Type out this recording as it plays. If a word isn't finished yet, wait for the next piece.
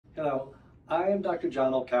Hello, I am Dr.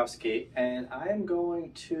 John Olkowski, and I am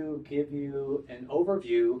going to give you an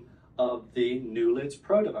overview of the NuLids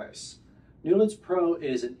Pro device. NuLids Pro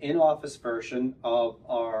is an in-office version of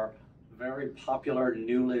our very popular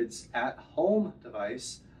NuLids at-home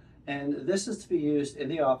device, and this is to be used in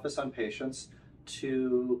the office on patients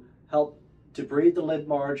to help debride the lid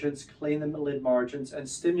margins, clean the lid margins, and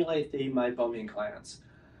stimulate the Meibomian glands.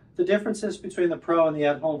 The differences between the Pro and the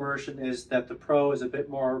at-home version is that the Pro is a bit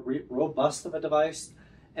more robust of a device,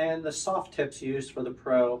 and the soft tips used for the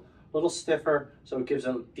Pro a little stiffer, so it gives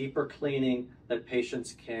a deeper cleaning that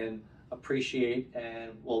patients can appreciate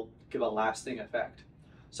and will give a lasting effect.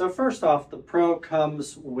 So first off, the Pro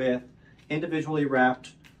comes with individually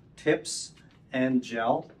wrapped tips and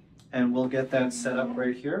gel, and we'll get that set up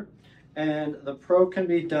right here. And the Pro can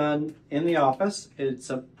be done in the office. It's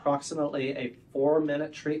approximately a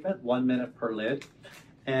 4-minute treatment, 1 minute per lid.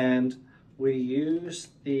 And we use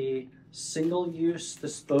the single-use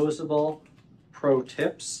disposable Pro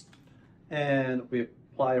tips, and we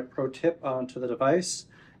apply a Pro tip onto the device.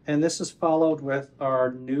 And this is followed with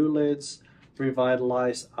our NuLids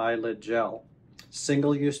Revitalized Eyelid Gel.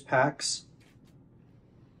 Single-use packs,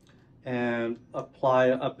 and apply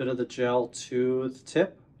a bit of the gel to the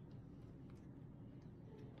tip.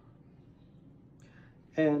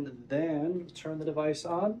 And then turn the device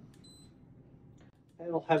on,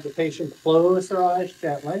 and we'll have the patient close their eyes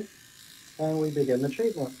gently, and we begin the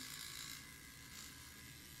treatment.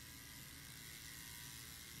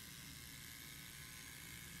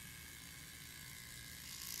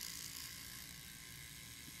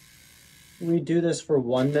 We do this for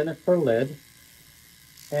 1 minute per lid,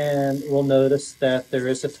 and we'll notice that there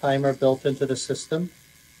is a timer built into the system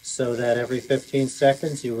so that every 15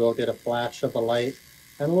 seconds you will get a flash of the light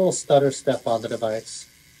and a little stutter step on the device.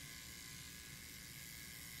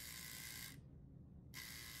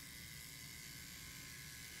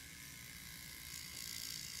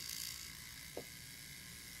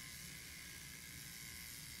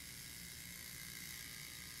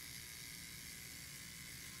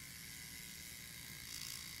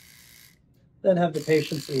 Then have the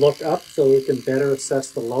patient look up so we can better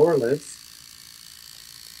assess the lower lids.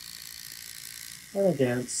 And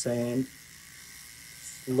again, same.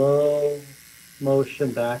 Slow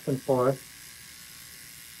motion back and forth,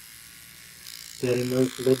 getting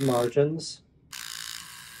those lid margins.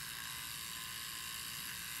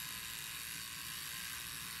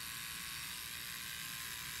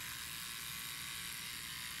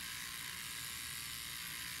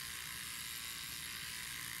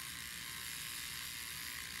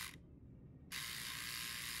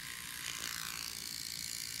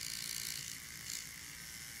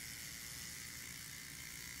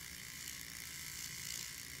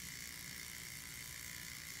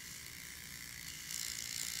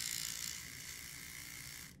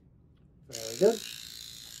 Very good.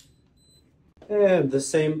 And the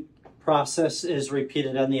same process is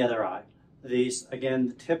repeated on the other eye. These, again,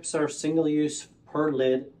 the tips are single use per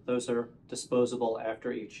lid. Those are disposable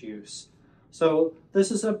after each use. So this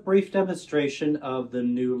is a brief demonstration of the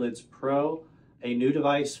NuLids Pro, a new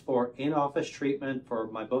device for in-office treatment for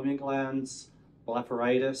Meibomian glands,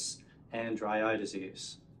 Blepharitis, and dry eye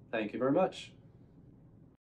disease. Thank you very much.